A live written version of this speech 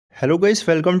Hello guys,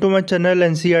 welcome to my channel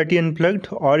NCERT unplugged.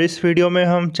 और इस video में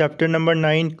हम चैप्टर नंबर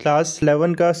 9 क्लास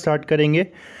 11 का स्टार्ट करेंगे,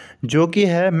 जो कि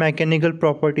है मैकेनिकल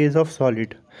प्रॉपर्टीज़ ऑफ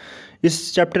सॉलिड।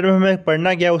 इस चैप्टर में हमें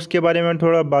पढ़ना क्या है उसके बारे में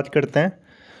थोड़ा बात करते हैं।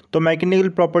 तो मैकेनिकल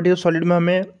प्रॉपर्टीज ऑफ सॉलिड में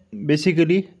हमें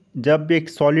बेसिकली जब एक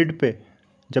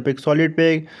सॉलिड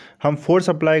पे हम फोर्स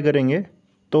अप्लाई करेंगे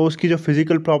तो उसकी जो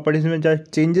फिज़िकल प्रॉपर्टीज़ में जो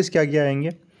चेंजेस क्या क्या आएंगे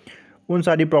उन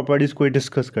सारी प्रॉपर्टीज़ को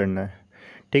डिस्कस करना है।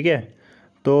 ठीक है,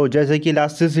 तो जैसे कि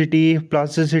elasticity,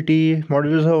 plasticity,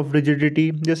 modulus of rigidity,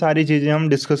 ये सारी चीज़ें हम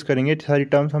डिस्कस करेंगे। सारी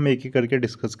टर्म्स हम एक एक करके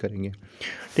डिस्कस करेंगे।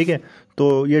 ठीक है,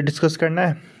 तो ये डिस्कस करना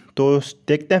है। तो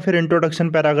देखते हैं फिर इंट्रोडक्शन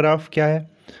पैराग्राफ क्या है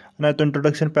ना। तो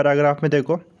इंट्रोडक्शन पैराग्राफ में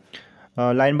देखो,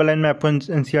 लाइन बाय लाइन मैं आपको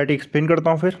एनसीईआरटी एक्सप्लेन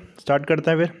करता हूँ, फिर स्टार्ट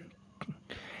करते हैं।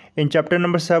 फिर in chapter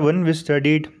number 7 we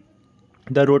studied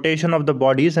the rotation of the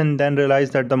bodies and then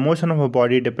realized that the motion of a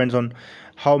body depends on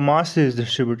how mass is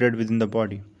distributed within the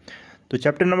body। तो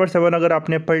chapter number 7 अगर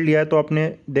आपने पढ़ लिया है तो आपने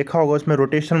देखा होगा उसमें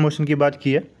रोटेशनल मोशन की बात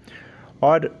की है।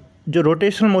 और जो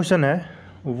रोटेशनल मोशन है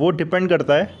वो डिपेंड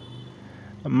करता है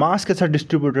मास कैसा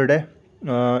डिस्ट्रीब्यूटेड है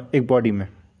एक बॉडी में।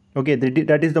 Okay,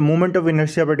 that is the moment of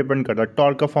inertia पर डिपेंड करता है।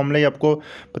 टॉर्क का फॉर्मूला ही आपको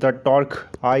पता है, torque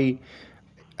I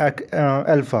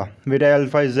alpha, where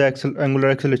alpha is the angular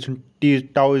acceleration,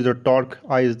 tau is the torque,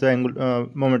 I is the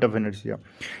moment of inertia.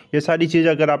 ये सारी चीज़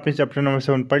अगर आपने चैप्टर नंबर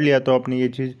 7 पढ़ लिया तो आपने ये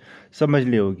चीज़ समझ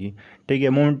ली होगी। ठीक है,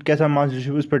 मोमेंट कैसा मास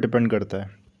डिस्ट्रीब्यूशन उस पर डिपेंड करता है।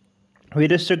 We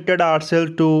restricted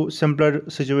ourselves to simpler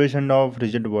situation of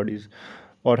rigid bodies,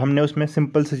 और हमने उसमें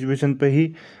सिंपल सिचुएशन पे ही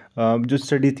जो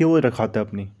स्टडी थी वो रखा था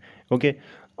अपनी। Okay,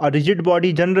 a rigid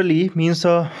body generally means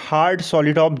a hard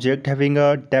solid object having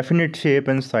a definite shape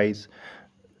and size.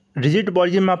 Rigid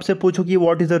body में आपसे पूछो कि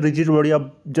what is a rigid body,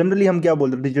 अब जनरली हम क्या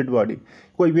बोलते हैं रिजिड बॉडी,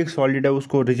 कोई भी एक सॉलिड है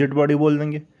उसको रिजिड बॉडी बोल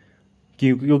देंगे।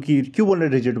 क्योंकि क्यों बोल रहे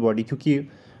हैं रिजिड बॉडी? क्योंकि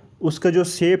उसका जो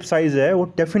शेप साइज़ है वो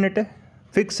डेफिनेट है,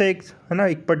 फिक्स है, एक है ना,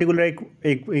 एक पर्टिकुलर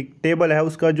एक टेबल है,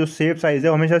 उसका जो शेप साइज़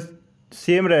है हमेशा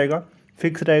सेम रहेगा,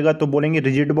 फिक्स रहेगा, तो बोलेंगे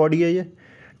रिजिड बॉडी है ये।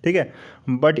 ठीक है,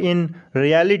 but in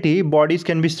reality bodies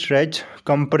can be stretch,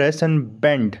 compress and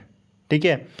bend. ठीक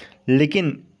है,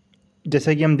 लेकिन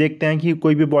जैसा कि हम देखते हैं कि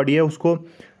कोई भी बॉडी है उसको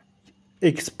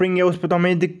एक स्प्रिंग है उस पर तो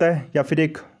हमें दिखता है, या फिर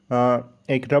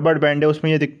एक रबड़ बैंड है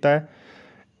उसमें ये दिखता है।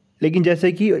 लेकिन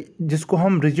जैसे कि जिसको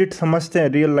हम रिजिड समझते हैं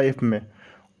रियल लाइफ में,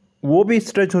 वो भी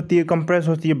स्ट्रेच होती है, कंप्रेस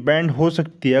होती है, बैंड हो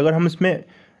सकती है अगर हम इसमें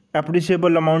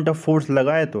एप्रिशिएबल अमाउंट ऑफ फोर्स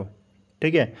लगाएं तो।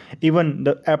 ठीक है, even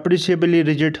the appreciably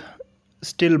rigid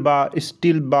steel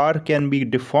bar can be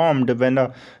deformed when a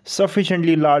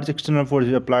sufficiently large external force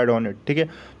is applied on it. ठीक है,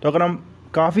 तो अगर हम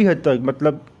काफ़ी हद तक,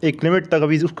 मतलब एक लिमिट तक,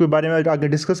 अभी उसके बारे में आगे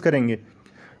डिस्कस करेंगे,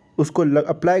 उसको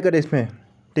अप्लाई करें इसमें,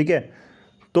 ठीक है,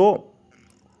 तो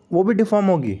वो भी डिफॉर्म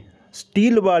होगी।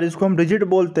 स्टील बार, इसको हम रिजिड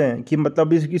बोलते हैं कि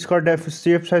मतलब इसका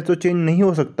शेप साइज तो चेंज नहीं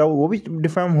हो सकता, वो भी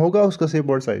डिफॉर्म होगा उसका शेप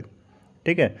और साइज।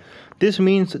 ठीक है, this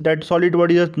means that solid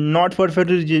body is not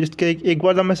perfectly rigid. इसके एक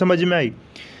बार हमें समझ में आई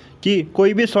कि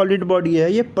कोई भी सॉलिड बॉडी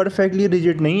है ये परफेक्टली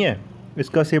रिजिड नहीं है।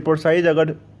 इसका शेप और साइज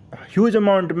अगर ह्यूज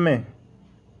अमाउंट में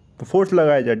फोर्स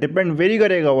लगाया जाए, डिपेंड वेरी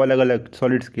करेगा वो अलग अलग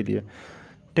सॉलिड्स के लिए।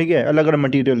 ठीक है, अलग अलग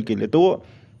मटेरियल के लिए तो वो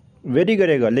वेरी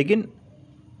करेगा, लेकिन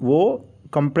वो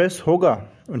कंप्रेस होगा,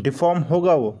 डिफॉर्म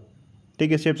होगा वो।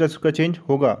 ठीक है, शेप साइज का चेंज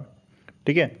होगा।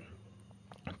 ठीक है,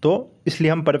 तो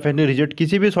इसलिए हम परफेक्टली रिजिड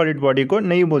किसी भी सॉलिड बॉडी को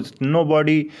नहीं बोल सकते। Know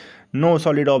body, no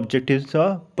solid object is a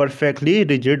perfectly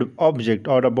rigid object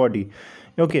और अ बॉडी।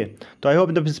 ओके, तो I hope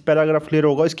this paragraph clear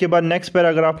होगा। इसके बाद नेक्स्ट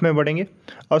पैराग्राफ में बढ़ेंगे।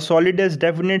 और solid has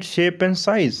definite shape and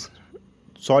size.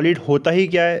 Solid होता ही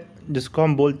क्या है, जिसको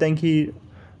हम बोलते हैं कि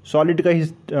सॉलिड का ही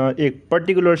एक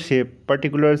पर्टिकुलर शेप,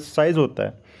 पर्टिकुलर साइज होता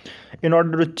है। इन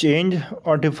ऑर्डर टू चेंज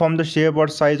और डिफॉर्म द शेप और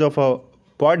size of a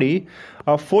body,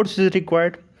 a force is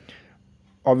required.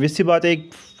 Obvious सी बात है,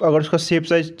 अगर उसका शेप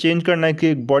साइज चेंज करना है कि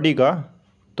एक बॉडी का,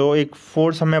 तो एक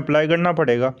फोर्स हमें अप्लाई करना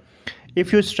पड़ेगा।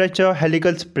 If you stretch a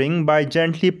helical spring by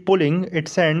gently pulling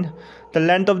its end, the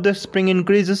length of the spring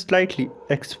increases slightly।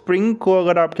 एक स्प्रिंग को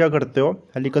अगर आप क्या करते हो,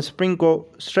 हेलिकल स्प्रिंग को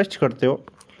स्ट्रेच करते हो,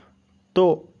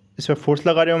 तो इसमें फोर्स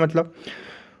लगा रहे हो, मतलब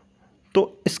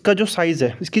तो इसका जो साइज़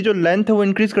है, इसकी जो लेंथ है वो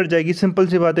इंक्रीज़ कर जाएगी। सिंपल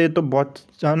सी बात है, ये तो बहुत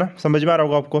है ना, समझ में आ रहा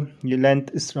होगा आपको। ये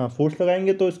लेंथ, इस फोर्स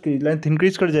लगाएंगे तो इसकी लेंथ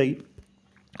इंक्रीज़ कर जाएगी।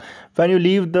 When you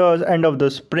leave the end of the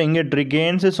spring, it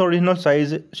regains its original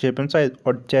size, shape and size।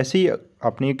 और जैसे ही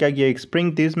आपने क्या किया, एक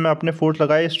स्प्रिंग थी, इसमें आपने फोर्स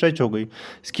लगाया, स्ट्रेच हो गई,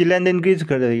 इसकी लेंथ इंक्रीज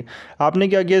कर देगी। आपने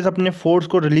क्या किया, अपने फोर्स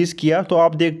को रिलीज़ किया, तो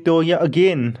आप देखते हो ये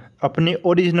अगेन अपने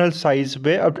ओरिजिनल साइज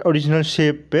पे, ओरिजिनल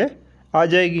शेप पे आ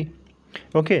जाएगी।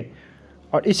 ओके,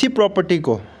 और इसी प्रॉपर्टी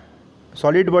को,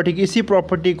 सॉलिड बॉडी की इसी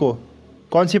प्रॉपर्टी को,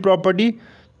 कौन सी प्रॉपर्टी,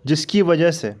 जिसकी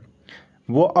वजह से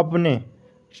वो अपने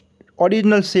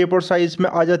ओरिजिनल शेप और साइज में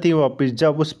आ जाती है वापस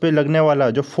जब उस पर लगने वाला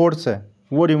जो फोर्स है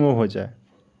वो रिमूव हो जाए।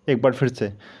 एक बार फिर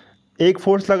से, एक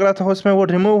फोर्स लग रहा था उसमें, वो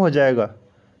रिमूव हो जाएगा,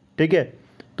 ठीक है।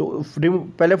 तो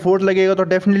पहले फोर्स लगेगा तो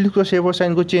डेफिनेटली उसको शेप और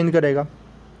साइज को चेंज करेगा,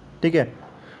 ठीक है।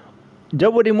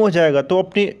 जब वो रिमूव हो जाएगा तो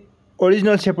अपनी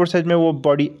ओरिजिनल शेप और साइज में वो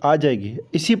बॉडी आ जाएगी।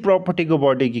 इसी प्रॉपर्टी को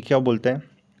बॉडी की क्या बोलते हैं?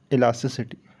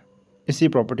 इलास्टिसिटी। इसी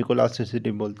प्रॉपर्टी को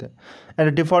इलास्टिसिटी बोलते हैं।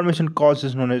 And deformation cause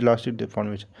is known as elastic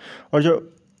deformation. और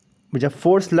जब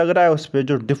फोर्स लग रहा है उस पर,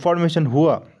 जो डिफॉर्मेशन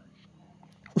हुआ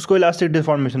उसको इलास्टिक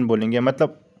डिफॉर्मेशन बोलेंगे।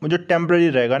 मतलब वो जो टेम्पररी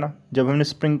रहेगा ना, जब हमने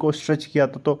स्प्रिंग को स्ट्रेच किया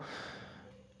था तो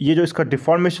ये जो इसका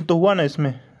डिफॉर्मेशन तो हुआ ना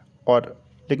इसमें, और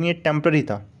लेकिन ये टेम्पररी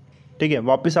था, ठीक है,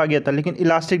 वापस आ गया था, लेकिन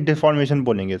इलास्टिक डिफॉर्मेशन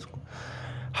बोलेंगे इसको।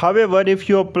 However if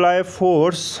you apply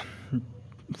force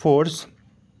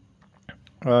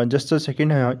just a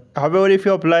second. However, if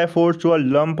you apply force to a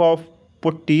lump of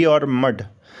putty or mud,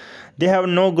 they have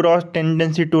no gross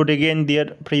tendency to regain their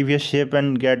previous shape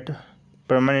and get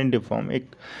permanent deform. एक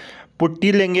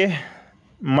putty लेंगे,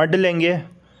 mud लेंगे,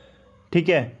 ठीक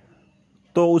है,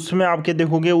 तो उसमें आप क्या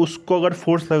देखोगे, उसको अगर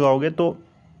फोर्स लगाओगे तो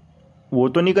वो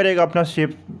तो नहीं करेगा अपना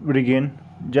शेप रिगेन।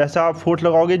 जैसा आप फोर्स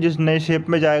लगाओगे जिस नए शेप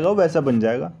में जाएगा वो वैसा बन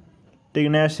जाएगा, ठीक,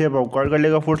 नया शेप अक्वायर कर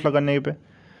लेगा फोर्स लगाने पे।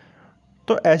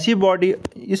 तो ऐसी बॉडी,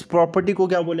 इस प्रॉपर्टी को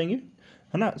क्या बोलेंगे,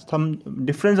 है ना, हम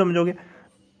डिफरेंस समझोगे।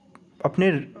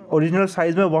 अपने ओरिजिनल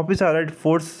साइज में वापस आ रहा है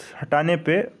फोर्स हटाने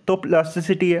पे तो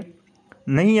प्लास्टिसिटी है,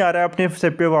 नहीं आ रहा है अपने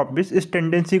शेप पे वापस, इस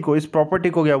टेंडेंसी को, इस प्रॉपर्टी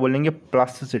को क्या बोलेंगे?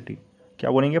 प्लास्टिसिटी।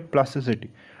 क्या बोलेंगे? प्लास्टिसिटी,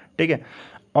 ठीक है।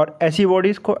 और ऐसी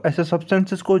बॉडीज़ को, ऐसे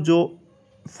सब्सटेंसेस को जो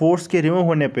फोर्स के रिमूव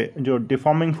होने पे, जो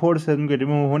डिफॉर्मिंग फोर्स है उनके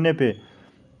रिमूव होने पे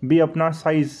भी अपना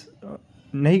साइज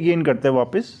नहीं गेन करते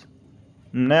वापस,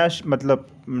 मतलब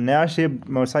नया शेप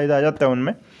साइज आ जाता है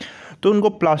उनमें, तो उनको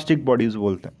प्लास्टिक बॉडीज़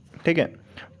बोलते हैं, ठीक है।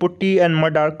 Putty and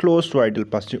mud are close to ideal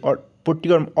plastic. और पुट्टी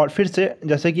और फिर से,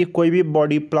 जैसे कि कोई भी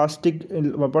बॉडी प्लास्टिक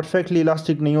परफेक्टली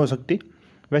इलास्टिक नहीं हो सकती,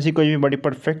 वैसी कोई भी बॉडी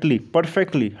परफेक्टली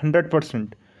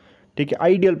 100%, ठीक है,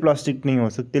 आइडियल प्लास्टिक नहीं हो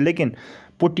सकती, लेकिन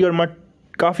पुट्टी और मड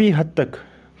काफ़ी हद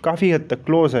तक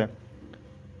क्लोज है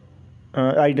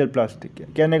आइडियल प्लास्टिक के।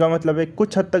 कहने का मतलब है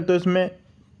कुछ हद तक तो इसमें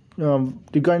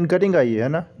रिगेन करेगा ये, है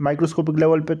ना, माइक्रोस्कोपिक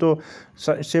लेवल पे तो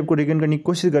शेप को रिगेन करने की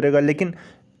कोशिश करेगा, लेकिन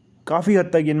काफ़ी हद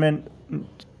तक इनमें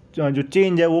जो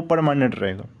चेंज है वो परमानेंट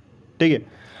रहेगा, ठीक है।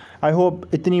 आई होप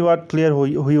इतनी बात क्लियर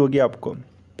हुई होगी आपको।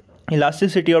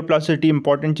 इलास्टिसिटी और प्लास्टिसिटी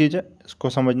इंपॉर्टेंट चीज़ है, इसको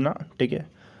समझना, ठीक है।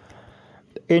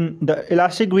 In the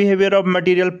elastic behaviour of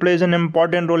material plays an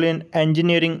important role in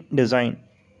engineering design,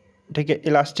 ठीक है।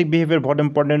 इलास्टिक बिहेवियर बहुत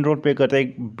इंपॉर्टेंट रोल प्ले करता है,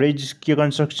 एक ब्रिज के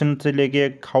कंस्ट्रक्शन से लेके,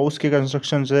 एक हाउस के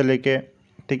कंस्ट्रक्शन से लेके,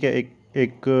 ठीक है,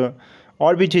 एक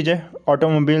और भी चीज़ें,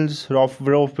 ऑटोमोबाइल्स,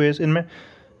 रोपवेज, इनमें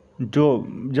जो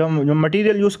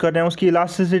मटेरियल यूज़ कर रहे हैं उसकी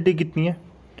इलास्टिसिटी कितनी है,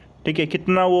 ठीक है,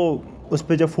 कितना वो उस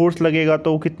पर जब फोर्स लगेगा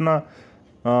तो वो कितना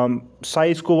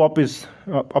साइज़ को वापस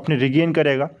अपने रिगेन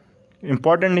करेगा।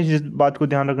 इंपॉर्टेंट है इस बात को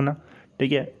ध्यान रखना,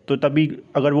 ठीक है। तो तभी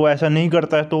अगर वो ऐसा नहीं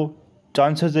करता है तो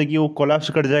चांसेस है कि वो कोलैप्स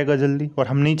कर जाएगा जल्दी, और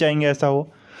हम नहीं चाहेंगे ऐसा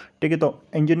हो, ठीक है। तो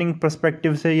इंजीनियरिंग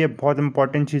पर्सपेक्टिव से ये बहुत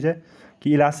इंपॉर्टेंट चीज़ है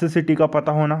कि इलास्टिसिटी का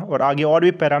पता होना, और आगे और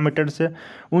भी पैरामीटर्स है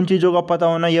उन चीज़ों का पता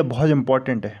होना, ये बहुत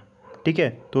इंपॉर्टेंट है, ठीक है।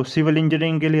 तो सिविल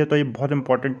इंजीनियरिंग के लिए तो ये बहुत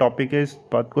इंपॉर्टेंट टॉपिक है, इस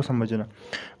बात को समझना।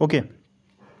 Okay,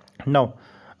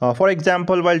 now for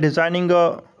example while designing a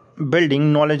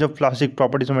building, knowledge of plastic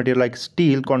properties material like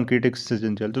steel, concrete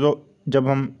essential. तो जब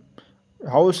हम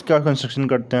हाउस का कंस्ट्रक्शन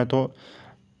करते हैं तो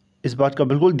इस बात का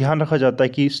बिल्कुल ध्यान रखा जाता है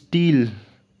कि स्टील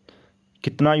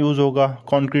कितना यूज़ होगा,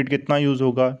 कंक्रीट कितना यूज़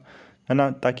होगा, है ना,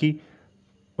 ताकि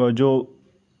जो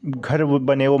घर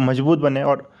बने वो मजबूत बने।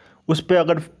 और उस पर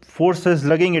अगर फोर्सेस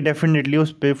लगेंगे, डेफिनेटली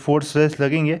उस पर फोर्सेस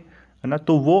लगेंगे, है ना,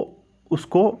 तो वो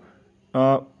उसको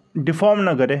डिफॉर्म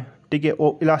ना करे, ठीक है।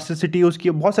 वो इलास्टिसिटी उसकी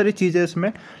बहुत सारी चीज़ें इसमें,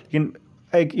 लेकिन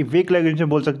एक वीक लैंग्वेज में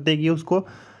बोल सकते हैं कि उसको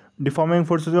डिफॉर्मिंग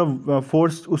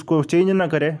फोर्स उसको चेंज ना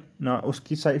करे ना,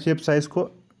 उसकी शेप साइज़ को,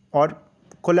 और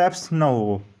कोलैप्स ना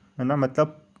हो, है ना,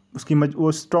 मतलब उसकी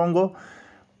वो स्ट्रॉन्ग हो,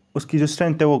 उसकी जो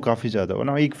स्ट्रेंथ है वो काफ़ी ज़्यादा हो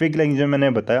ना। एक फेक लैंग्वेज में मैंने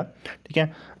बताया, ठीक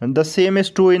है। The same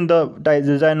is true in the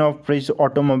design of bridge,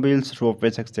 automobiles,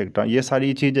 ropeways etcetera. ये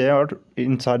सारी चीज़ें हैं, और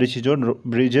इन सारी चीज़ों,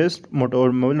 ब्रिजेस,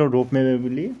 ऑटोमोबाइल और रोप में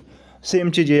भी सेम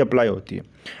चीज़ ये अप्लाई होती है।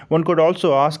 One could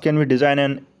also ask, can we design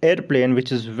an airplane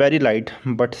which is very light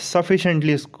but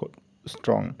sufficiently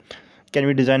strong? Can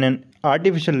we design an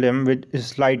artificial limb which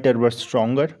is lighter but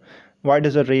stronger? Why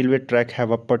does a railway track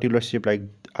have a particular shape like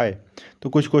eye? तो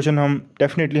कुछ question हम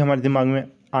definitely हमारे दिमाग में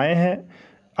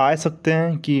आ सकते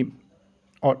हैं कि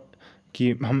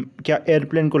हम क्या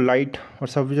एयरप्लेन को लाइट और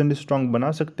सफिशिएंटली स्ट्रॉन्ग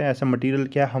बना सकते हैं, ऐसा मटेरियल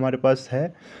क्या हमारे पास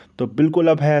है? तो बिल्कुल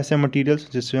अब है ऐसे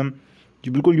मटेरियल्स जिससे हम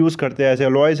जो बिल्कुल यूज़ करते हैं। ऐसे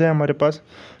अलॉयज़ है हमारे पास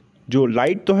जो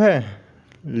लाइट तो है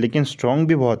लेकिन स्ट्रॉन्ग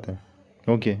भी बहुत है।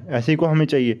 ओके, ऐसे ही को हमें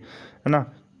चाहिए, है ना।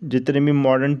 जितने भी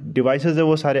मॉडर्न डिवाइसेस है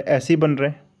वो सारे ऐसे ही बन रहे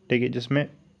हैं, ठीक है, जिसमें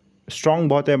स्ट्रॉन्ग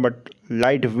बहुत है बट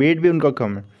लाइट वेट भी उनका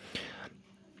कम है।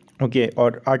 ओके,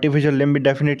 और आर्टिफिशियल लिम्ब भी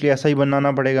डेफिनेटली ऐसा ही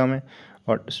बनाना पड़ेगा हमें।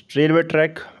 और रेलवे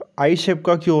ट्रैक आई शेप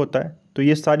का क्यों होता है, तो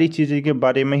ये सारी चीज़ें के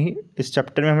बारे में ही इस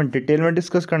चैप्टर में हमें डिटेल में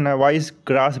डिस्कस करना है। Y is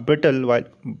grass brittle Y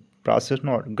grass is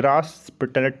not, grass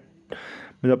brittle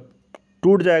मतलब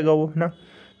टूट जाएगा वो, है ना।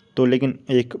 तो लेकिन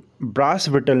एक ब्रास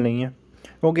ब्रिटल नहीं है।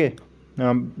 Okay,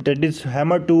 that is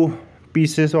hammer two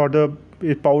pieces और द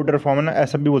पाउडर फॉर्म, है ना,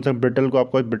 ऐसा भी बोल सकते हैं ब्रिटल को।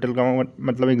 आपको ब्रिटल का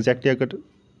मतलब एग्जैक्टली अगर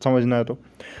समझना है तो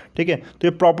ठीक है। तो ये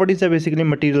प्रॉपर्टीज़ है बेसिकली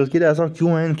मटेरियल्स की, तो ऐसा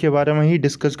क्यों है इनके बारे में ही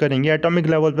डिस्कस करेंगे। एटॉमिक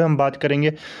लेवल पे हम बात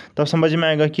करेंगे तब समझ में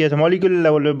आएगा कि ऐसा, मॉलिक्यूलर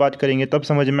लेवल पे बात करेंगे तब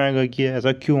समझ में आएगा कि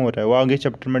ऐसा क्यों हो रहा है, वो आगे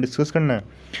चैप्टर में डिस्कस करना है।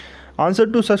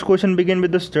 Answer to such question begin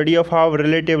with the study of how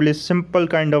relatively simple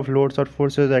kind of loads और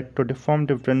forces act to deform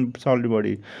different solid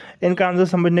body. इनका आंसर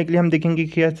समझने के लिए हम देखेंगे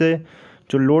कि कैसे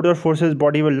जो लोड और फोर्सेज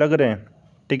बॉडी में लग रहे हैं,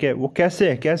 ठीक है, वो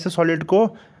कैसे सॉलिड को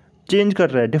चेंज कर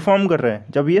रहा है, डिफॉर्म कर रहा है।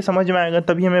 जब ये समझ में आएगा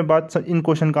तभी हमें बात इन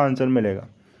क्वेश्चन का आंसर मिलेगा।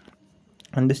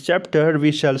 In this chapter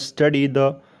we shall study the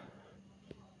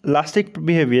elastic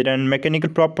behaviour and mechanical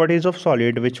properties of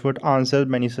solid which would answer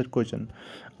many such question.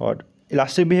 और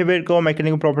इलास्टिक बिहेवियर को,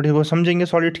 मैकेनिकल प्रॉपर्टीज को समझेंगे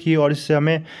सॉलिड की, और इससे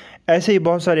हमें ऐसे ही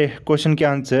बहुत सारे क्वेश्चन के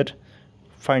आंसर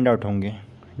फाइंड आउट होंगे,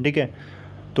 ठीक है।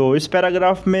 तो इस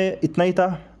पैराग्राफ में इतना ही था।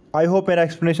 आई होप मेरा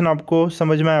एक्सप्लेनेशन आपको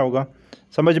समझ में आया होगा।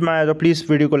 समझ में आया तो प्लीज़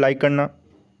वीडियो को लाइक करना,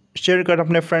 शेयर कर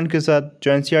अपने फ्रेंड के साथ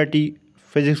जो NCERT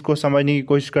फिज़िक्स को समझने की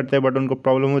कोशिश करते हैं बट उनको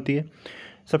प्रॉब्लम होती है।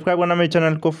 सब्सक्राइब करना मेरे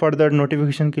चैनल को फर्दर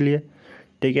नोटिफिकेशन के लिए,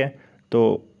 ठीक है। तो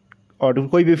और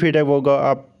कोई भी फीडबैक होगा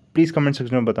आप प्लीज़ कमेंट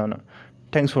सेक्शन में बताना।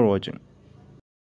 Thanks for watching.